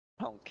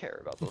I don't care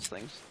about those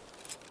things.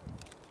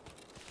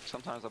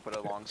 Sometimes I put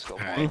a long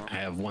scope on Alright, them. I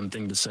have one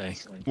thing to say.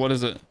 What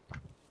is it?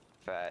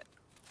 Fat.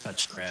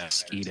 Touch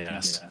grass, eat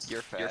ass.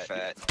 You're fat. You're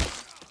fat.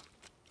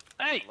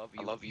 Hey!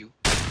 I love you.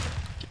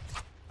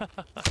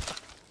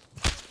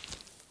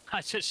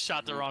 I just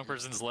shot the wrong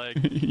person's leg.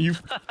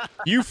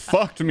 you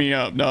fucked me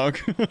up, dog.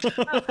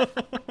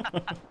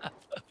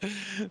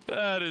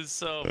 That is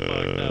so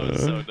fucked. That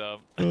was so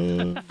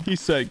dumb. He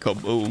said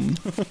kaboom.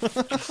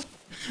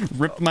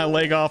 Ripped my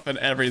leg off and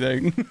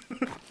everything.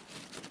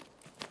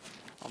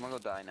 I'm gonna go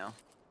die now.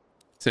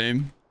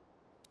 Same.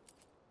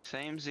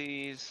 Same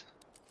Z's.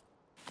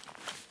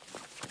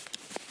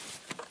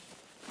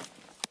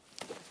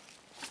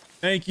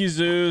 Thank you,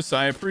 Zeus.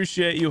 I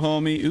appreciate you,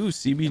 homie. Ooh,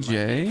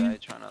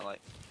 CBJ. Trying to,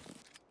 like...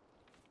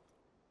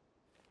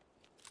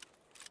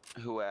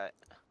 Who at?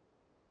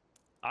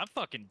 I'm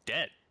fucking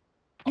dead.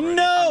 Already.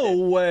 No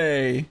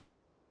way.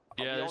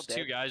 Yeah, there's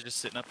two guys just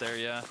sitting up there,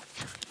 yeah.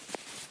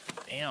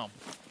 Damn.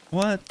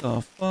 What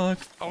the fuck?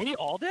 Are we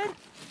all dead?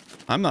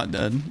 I'm not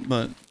dead,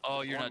 but...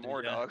 Oh, you're not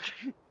more, dead. dog.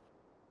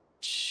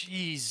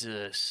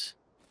 Jesus.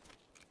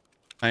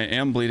 I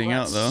am bleeding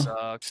out, though.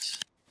 Sucks.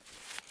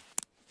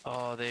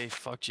 Oh, they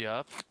fucked you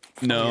up?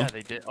 No. Oh, yeah,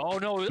 they did. Oh,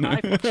 no,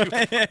 I fucked you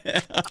up.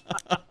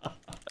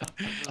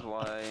 This is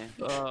why.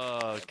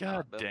 Oh,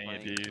 god dang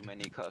it, Too dude.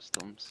 many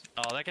customs.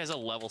 Oh, that guy's a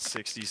level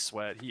 60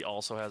 sweat. He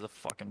also has a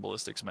fucking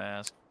ballistics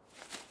mask.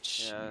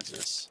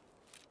 Jesus.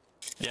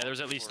 Yeah, there's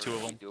at least two of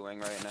them. What I'm doing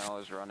right now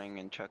is running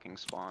and checking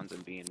spawns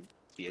and being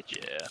bitch.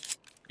 Yeah.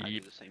 I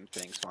do the same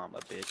thing, so I'm a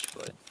bitch,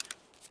 but...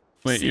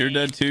 Wait, you're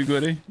dead too,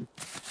 Gwitty?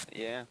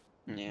 Yeah.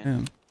 Yeah.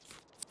 Damn.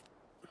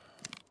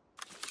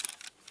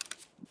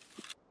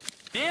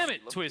 Damn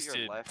it, Look Twisted. To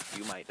your left,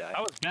 you might die.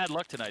 I was bad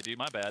luck tonight, dude.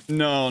 My bad.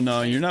 No,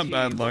 no, you're not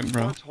bad luck,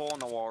 bro. There's a hole in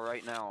the wall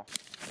right now.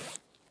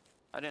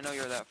 I didn't know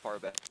you were that far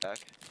back. Yeah,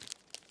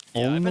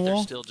 Hole I in bet the they're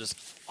wall? still just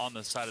on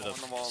the side of the,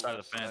 side of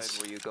the fence.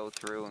 Where you go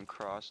through and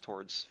cross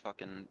towards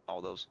fucking all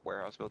those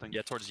warehouse buildings.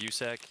 Yeah, towards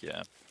USEC,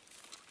 yeah.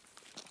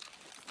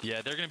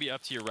 Yeah, they're gonna be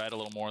up to your right a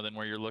little more than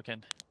where you're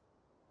looking.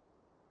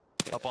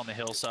 Yeah. Up on the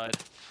hillside.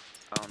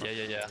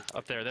 Yeah.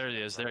 Up there, there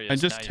he is, there he is. I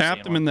just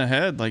tapped him in the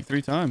head like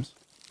 3 times.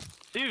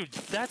 Dude,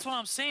 that's what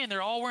I'm saying.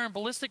 They're all wearing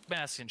ballistic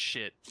masks and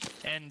shit.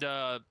 And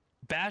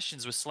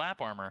bastions with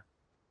slap armor.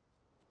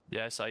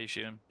 Yeah, I saw you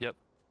shoot him. Yep.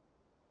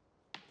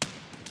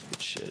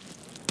 Good shit.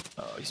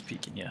 Oh, he's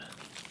peeking you.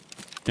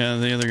 Yeah,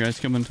 the other guy's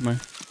coming to my...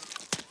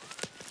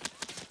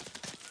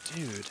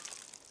 Dude.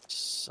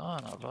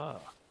 Son of a...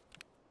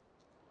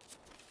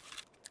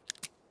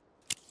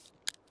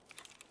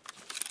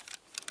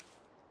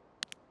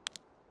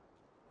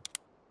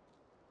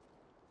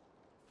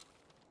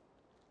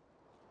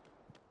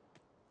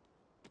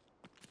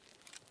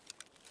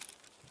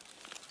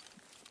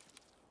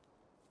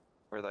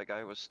 Where that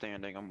guy was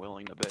standing, I'm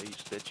willing to bet he's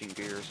ditching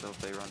gear, so if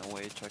they run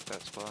away, check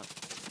that spot.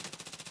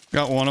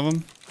 Got one of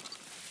them.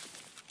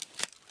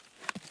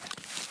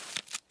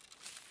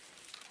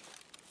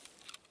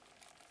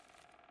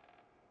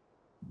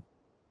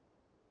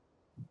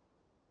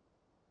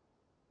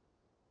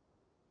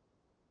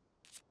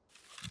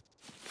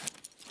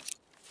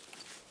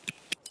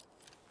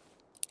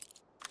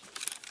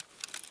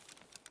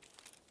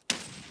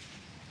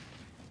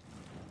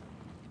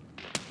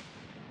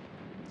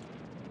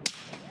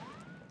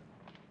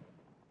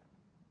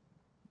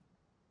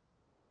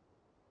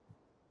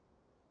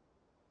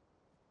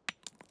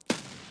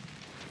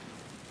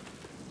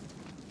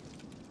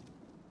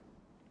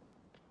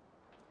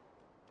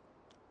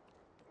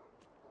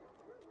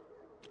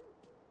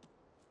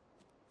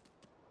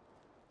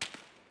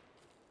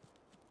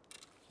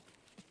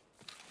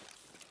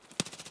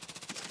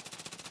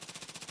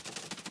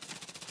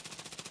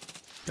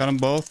 Got them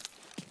both.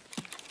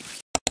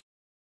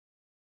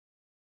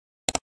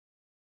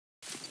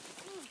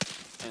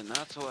 And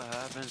that's what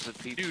happens to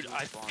people. Dude,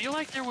 I feel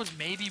like there was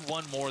maybe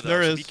one more though.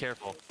 There so is. Be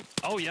careful.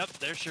 Oh, yep,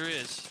 there sure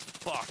is.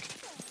 Fuck.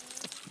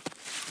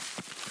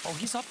 Oh,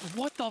 he's up.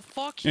 What the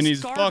fuck? And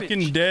he's garbage.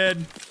 fucking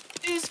dead.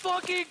 He's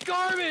fucking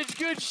garbage.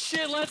 Good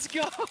shit. Let's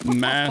go.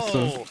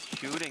 Massive.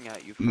 Shooting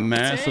at you from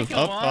Massive. Take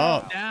Up him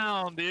top.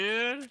 down,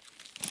 dude.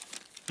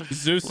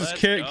 Zeus's Let's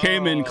kit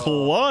came in go.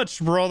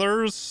 clutch,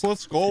 brothers.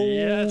 Let's go.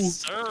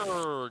 Yes,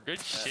 sir. Good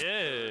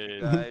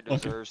shit. guy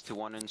deserves to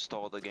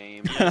uninstall the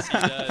game. Yes, he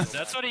does.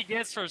 That's what he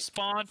gets for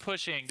spawn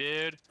pushing,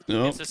 dude.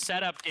 Nope. It's a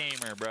setup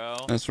gamer, bro.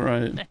 That's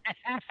right.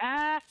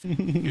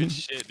 Good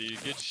shit,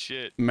 dude. Good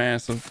shit.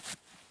 Massive.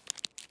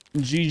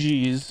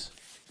 GG's.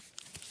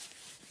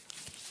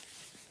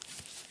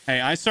 Hey,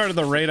 I started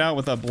the raid out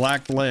with a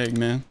black leg,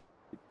 man.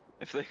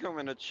 If they come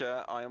in a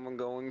chat, I am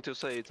going to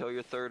say, tell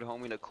your third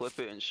homie to clip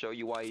it and show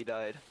you why he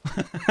died.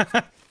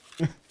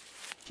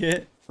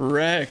 Get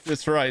wrecked.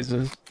 That's right,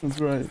 Zeus. That's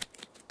right.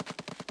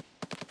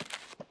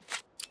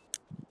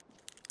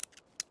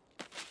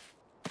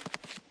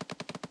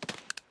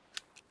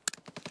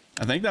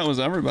 I think that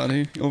was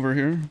everybody over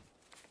here.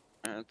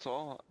 And that's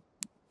all.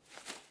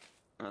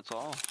 That's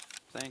all,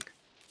 I think.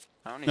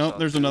 I only Nope, saw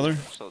there's 2, another.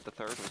 So the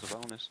third was a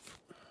bonus.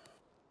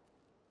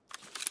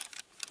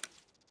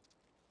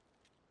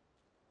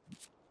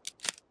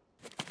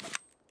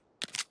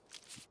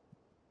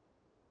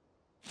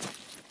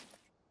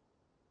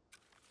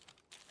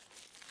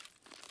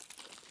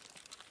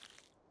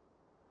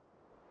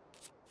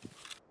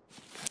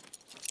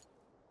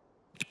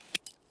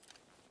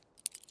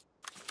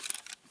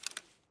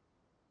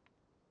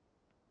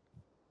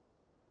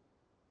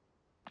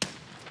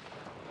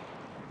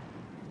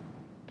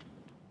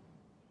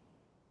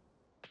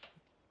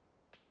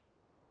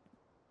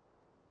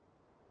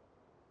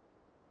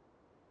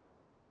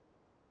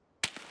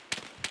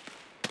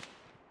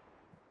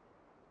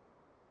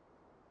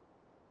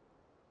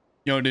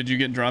 Yo, did you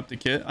get dropped a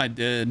kit? I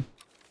did.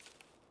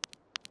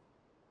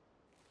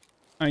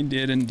 I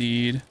did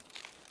indeed.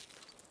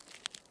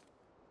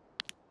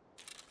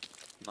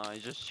 No,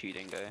 he's just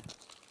cheating, guy.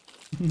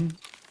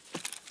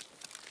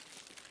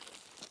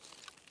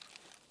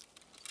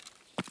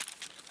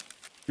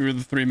 You were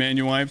the 3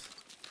 manu wipes.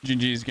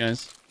 GG's,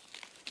 guys.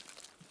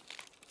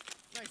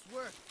 Nice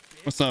work.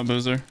 What's up,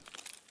 Boozer?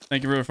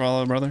 Thank you for the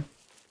follow, brother.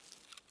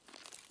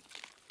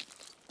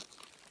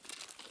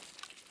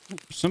 There's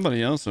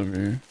somebody else over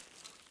here.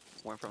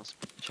 Went from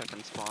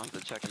checking spawns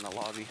to checking the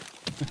lobby.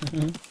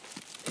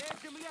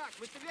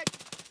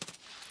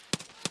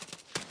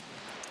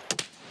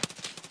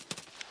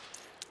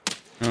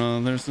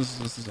 Oh, this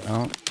is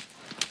out.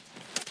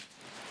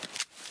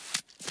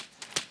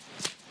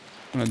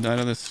 I'm gonna die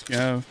to this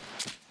scav.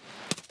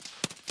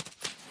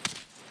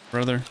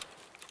 Brother.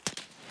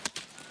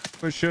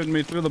 Quit shooting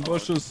me through the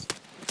bushes.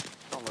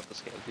 Don't let the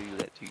scav do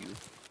that to you.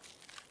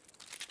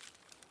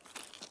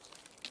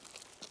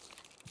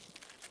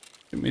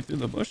 Shoot me through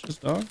the bushes,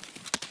 dog.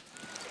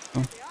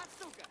 Oh.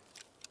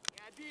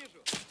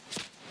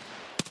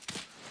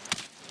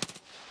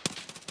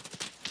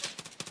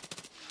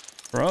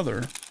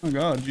 Brother. Oh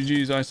god,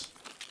 GG's. I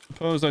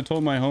suppose I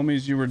told my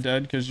homies you were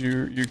dead because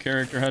your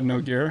character had no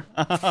gear.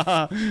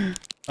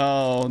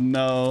 Oh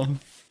no.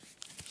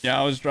 Yeah,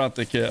 I was dropped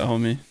a kit,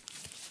 homie.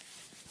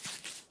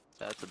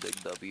 That's a big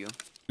W.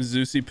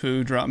 Zeusy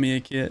Poo dropped me a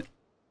kit.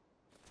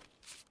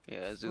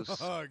 Yeah, Zeus.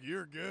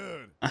 You're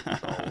good.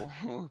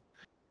 So,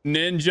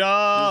 Ninja!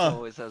 Zeus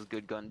always has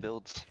good gun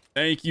builds.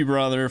 Thank you,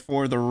 brother,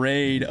 for the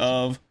raid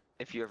of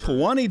If you ever,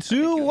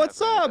 22.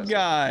 What's up,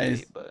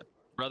 guys? But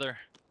Brother,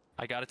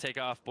 I gotta take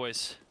off,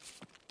 boys.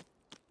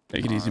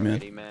 Take it easy, man.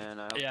 alrighty, man.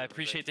 I hope Yeah, you I have a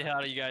appreciate the great hell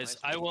time. out of you guys. Nice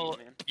I meeting will. you,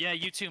 man. Yeah,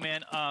 you too,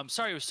 man.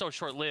 Sorry it was so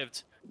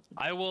short-lived.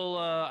 I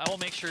will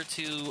make sure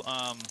to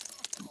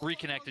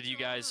reconnect with you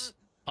guys.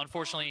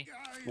 Unfortunately,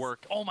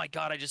 work. Oh my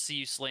God, I just see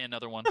you slay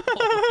another one.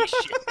 Holy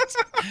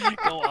shit!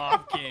 Go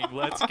off, King.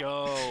 Let's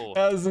go.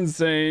 That was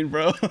insane,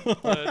 bro.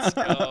 Let's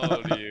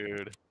go,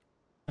 dude.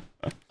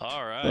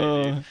 All right.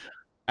 Dude.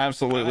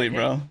 Absolutely, All right,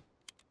 bro. hey.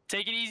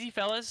 Take it easy,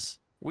 fellas.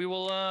 We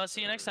will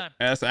see you next time.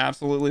 Yes,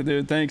 absolutely,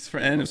 dude. Thanks for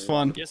and it was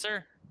fun. Yes,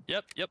 sir.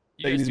 Yep. You Take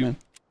it guys easy, too. man.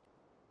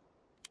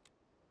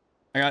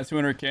 I got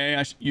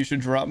 200k. You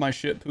should drop my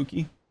shit,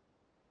 Pookie.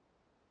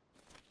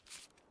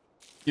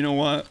 You know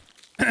what?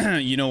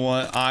 You know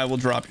what? I will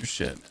drop your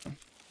shit, man.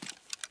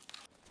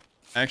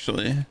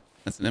 Actually,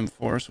 that's an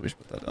M4, so we should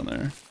put that down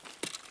there.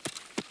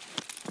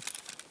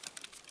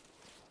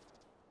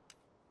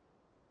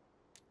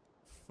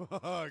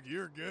 Fuck,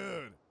 you're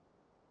good.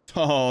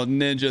 Oh,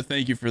 Ninja,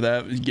 thank you for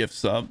that gift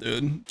sub,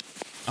 dude.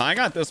 I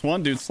got this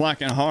one dude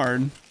slacking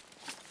hard.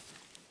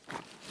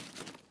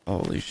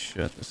 Holy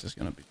shit, this is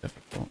gonna be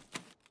difficult.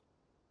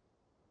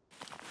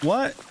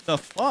 What the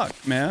fuck,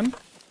 man?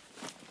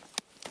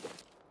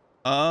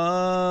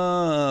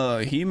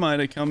 He might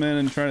have come in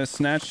and tried to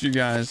snatch you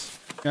guys.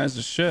 You guys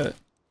are shit.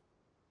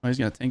 Oh, he's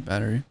got a tank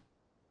battery.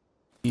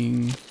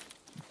 Ding.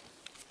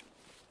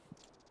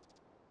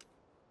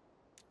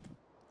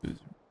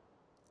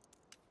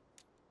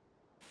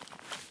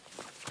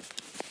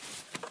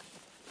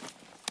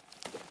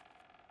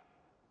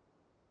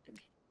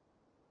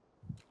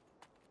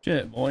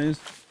 Shit, boys.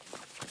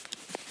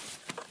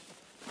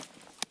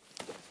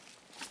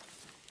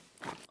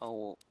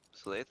 Oh,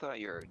 so they thought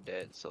you were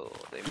dead, so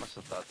they must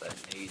have thought that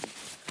nade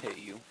hit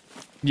you.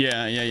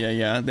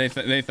 Yeah. They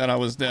thought I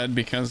was dead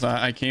because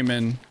I came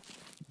in.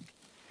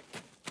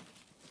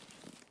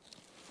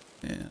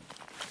 Yeah.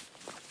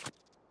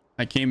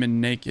 I came in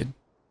naked.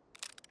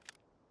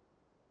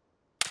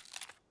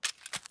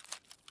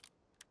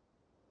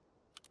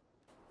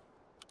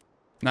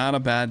 Not a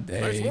bad day.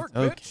 Nice work,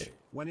 Okay. bitch.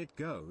 When it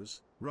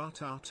goes,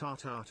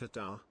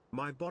 ra-ta-ta-ta-ta-ta,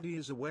 my body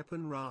is a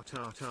weapon,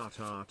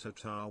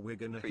 ra-ta-ta-ta-ta-ta, we're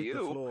gonna For hit you. the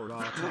floor,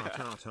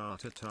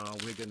 ra-ta-ta-ta-ta-ta,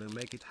 we're gonna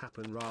make it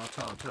happen,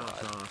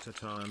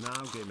 ra-ta-ta-ta-ta-ta,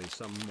 now give me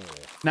some more.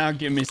 Now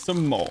give me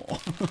some more.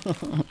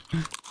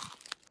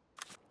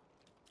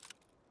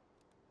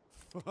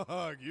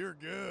 Fuck, you're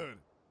good.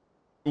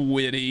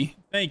 Witty.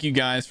 Thank you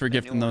guys for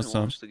gifting Anyone those who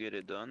wants subs. to get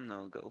it done,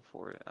 they'll go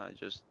for it. I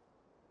just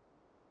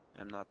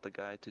am not the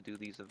guy to do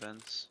these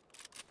events.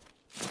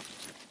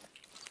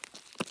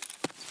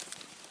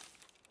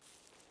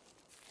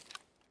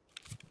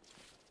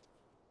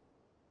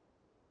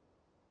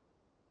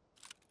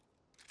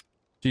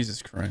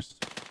 Jesus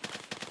Christ.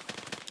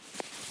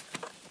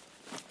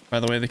 By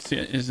the way, the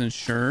kit is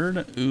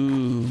insured.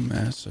 Ooh,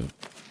 massive.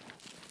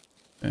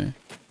 Okay.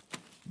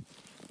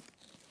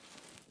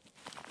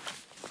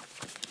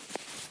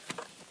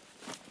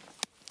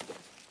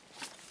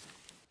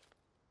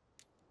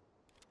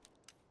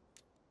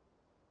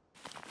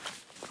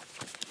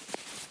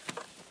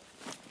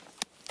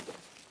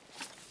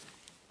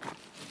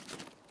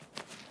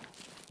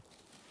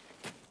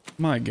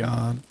 My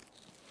God.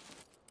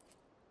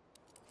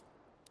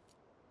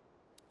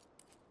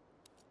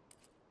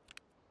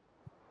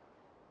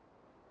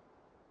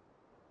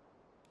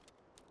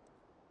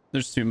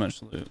 There's too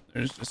much loot.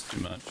 There's just too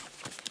much.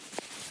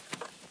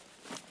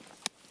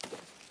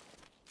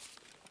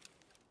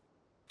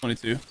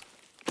 22.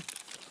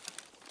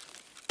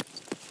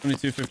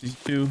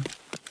 2252.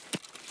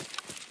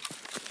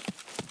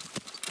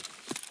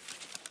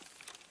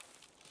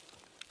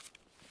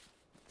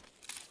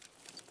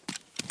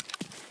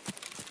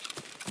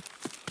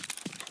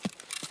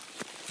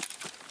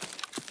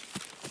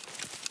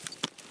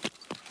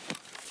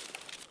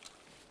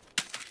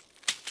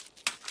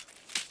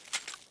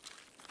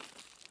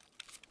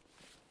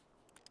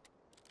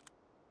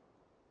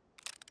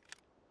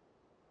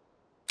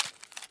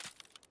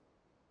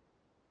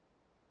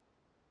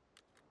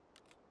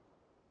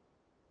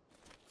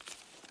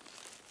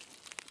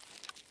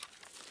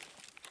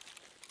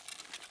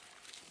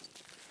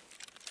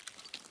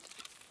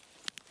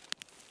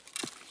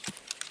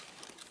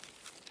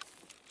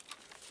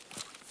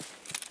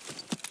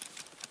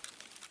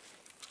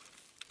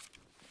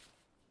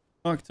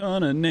 Fuck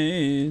ton of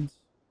nades.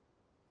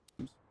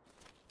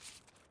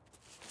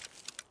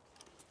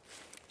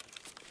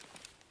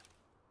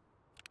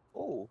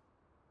 Oh.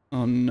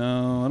 Oh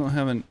no, I don't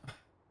have an.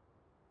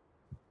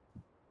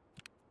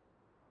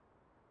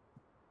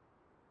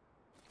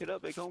 Get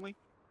up, big homie.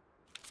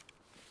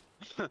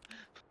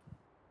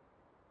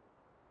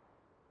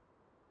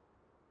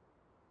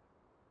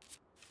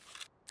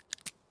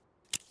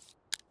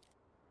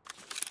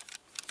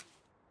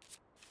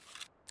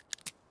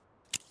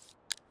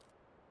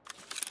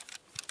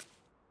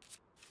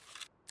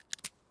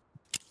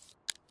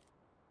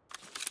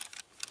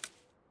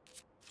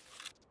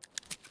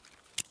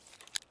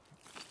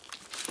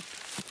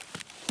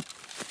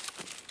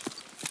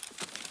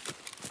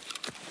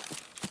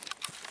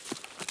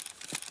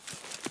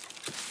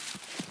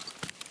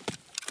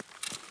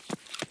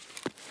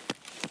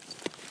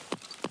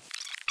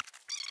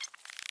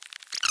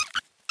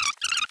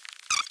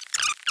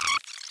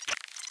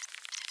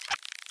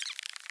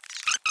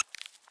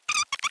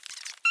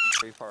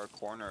 Pretty far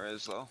corner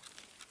is though.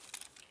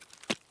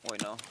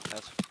 Wait, no,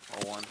 that's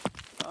a one.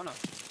 Oh no.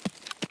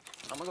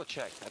 I'm gonna go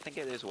check. I think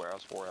it is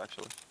warehouse 4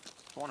 actually.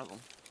 It's one of them.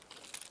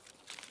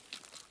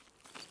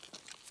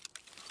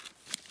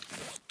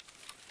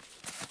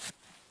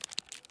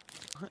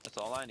 That's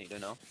all I need to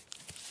know.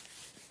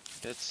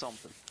 It's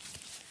something.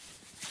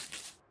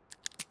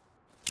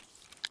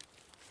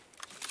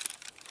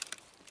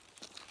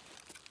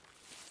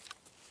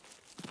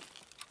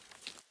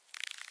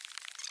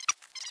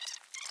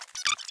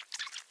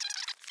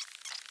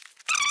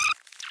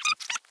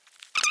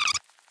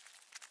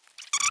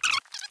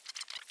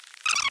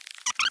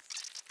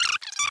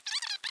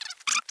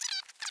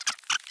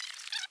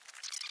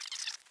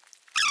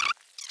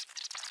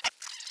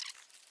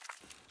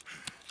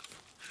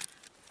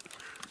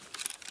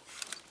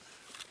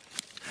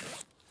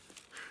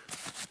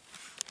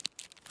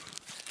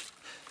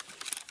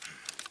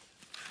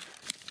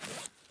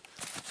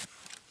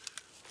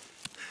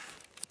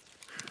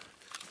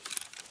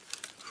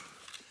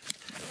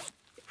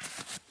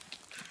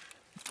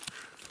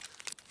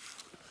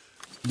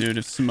 Dude,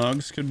 if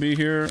Smugs could be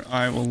here,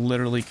 I will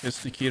literally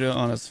kiss Nikita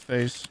on his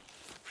face.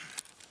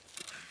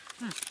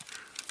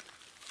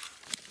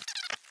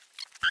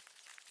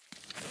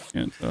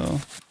 Can't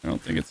tell. I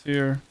don't think it's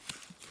here.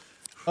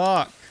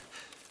 Fuck!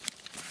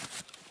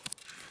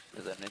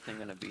 Is anything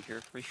gonna be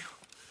here for you?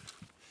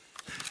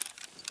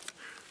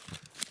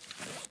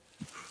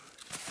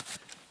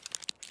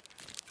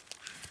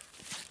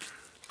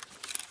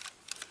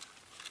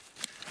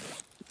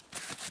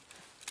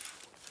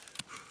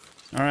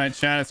 Alright,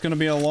 chat, it's gonna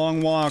be a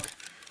long walk.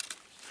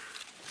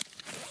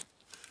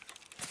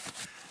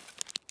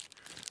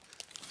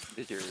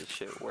 Did your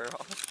shit wear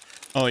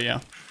off? Oh yeah.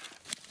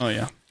 Oh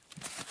yeah.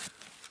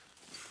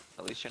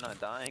 At least you're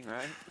not dying,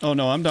 right? Oh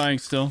no, I'm dying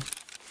still.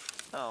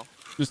 Oh.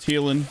 Just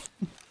healing.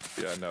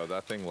 Yeah, no,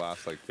 that thing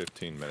lasts like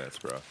 15 minutes,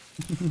 bro.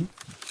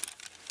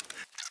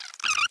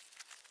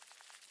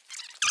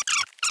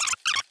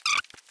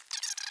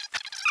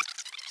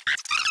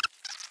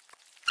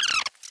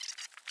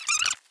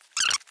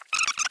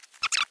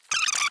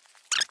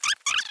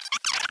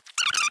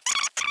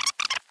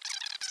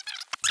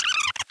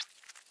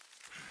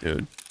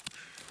 Dude.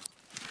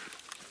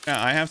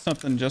 Yeah, I have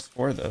something just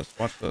for this.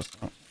 Watch this.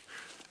 Oh.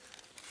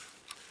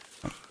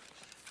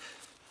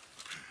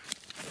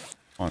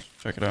 Watch,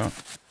 check it out.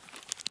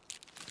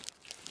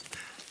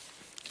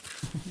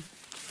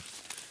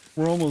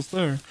 We're almost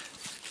there.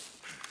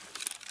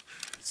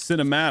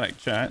 Cinematic,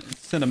 chat.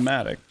 It's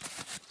cinematic.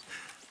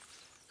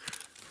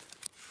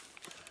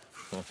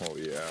 Oh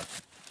yeah.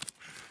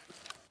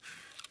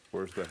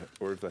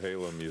 Where's the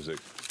Halo music?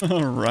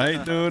 All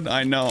right, dude.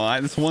 I know.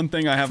 It's one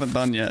thing I haven't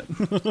done yet.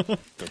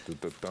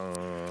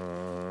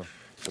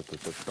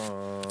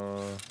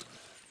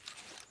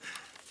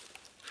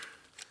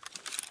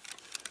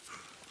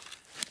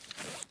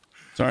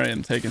 Sorry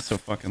I'm taking so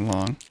fucking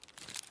long.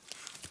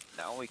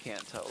 Now we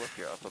can't tell if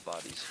your upper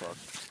body's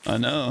fucked. I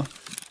know.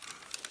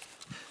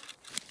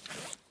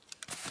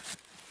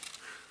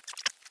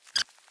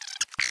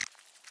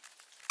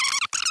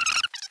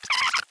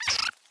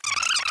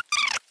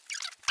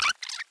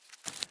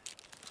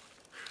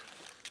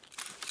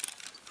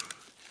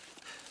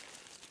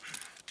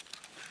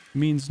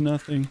 means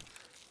nothing.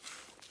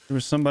 There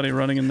was somebody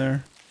running in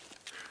there.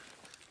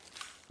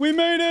 We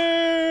made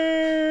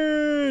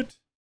it!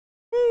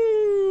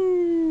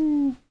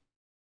 Woo!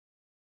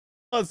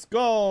 Let's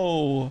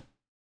go!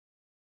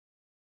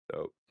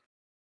 Dope.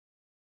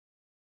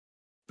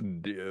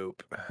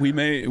 Dope. We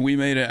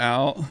made it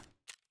out.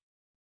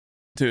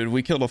 Dude,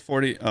 we killed a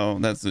 40. Oh,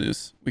 that's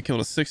Zeus. We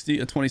killed a 60,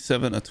 a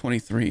 27, a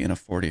 23, and a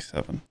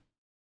 47.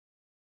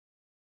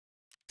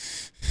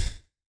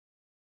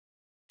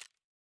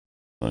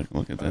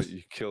 Look at this.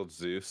 You killed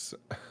Zeus.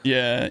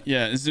 Yeah,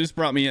 yeah. Zeus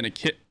brought me in a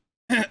kit,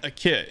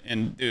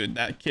 and dude,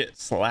 that kit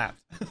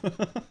slapped.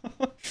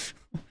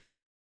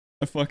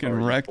 I fucking Are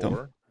you wrecked him.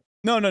 poor?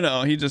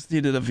 No. He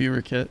did a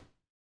viewer kit.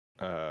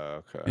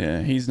 Okay.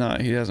 Yeah, he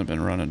hasn't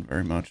been running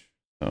very much.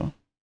 So,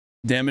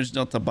 damage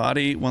dealt to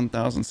body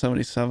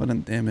 1077,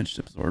 and damage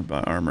absorbed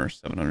by armor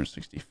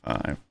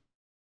 765.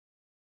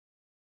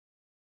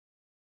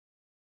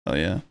 Oh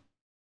yeah.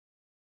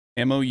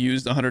 Ammo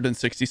used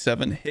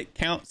 167. Hit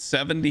count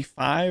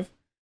 75.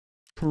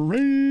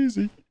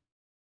 Crazy.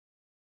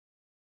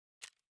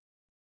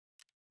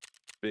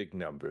 Big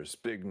numbers.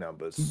 Big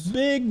numbers.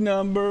 Big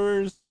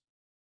numbers.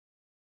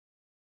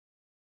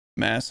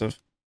 Massive.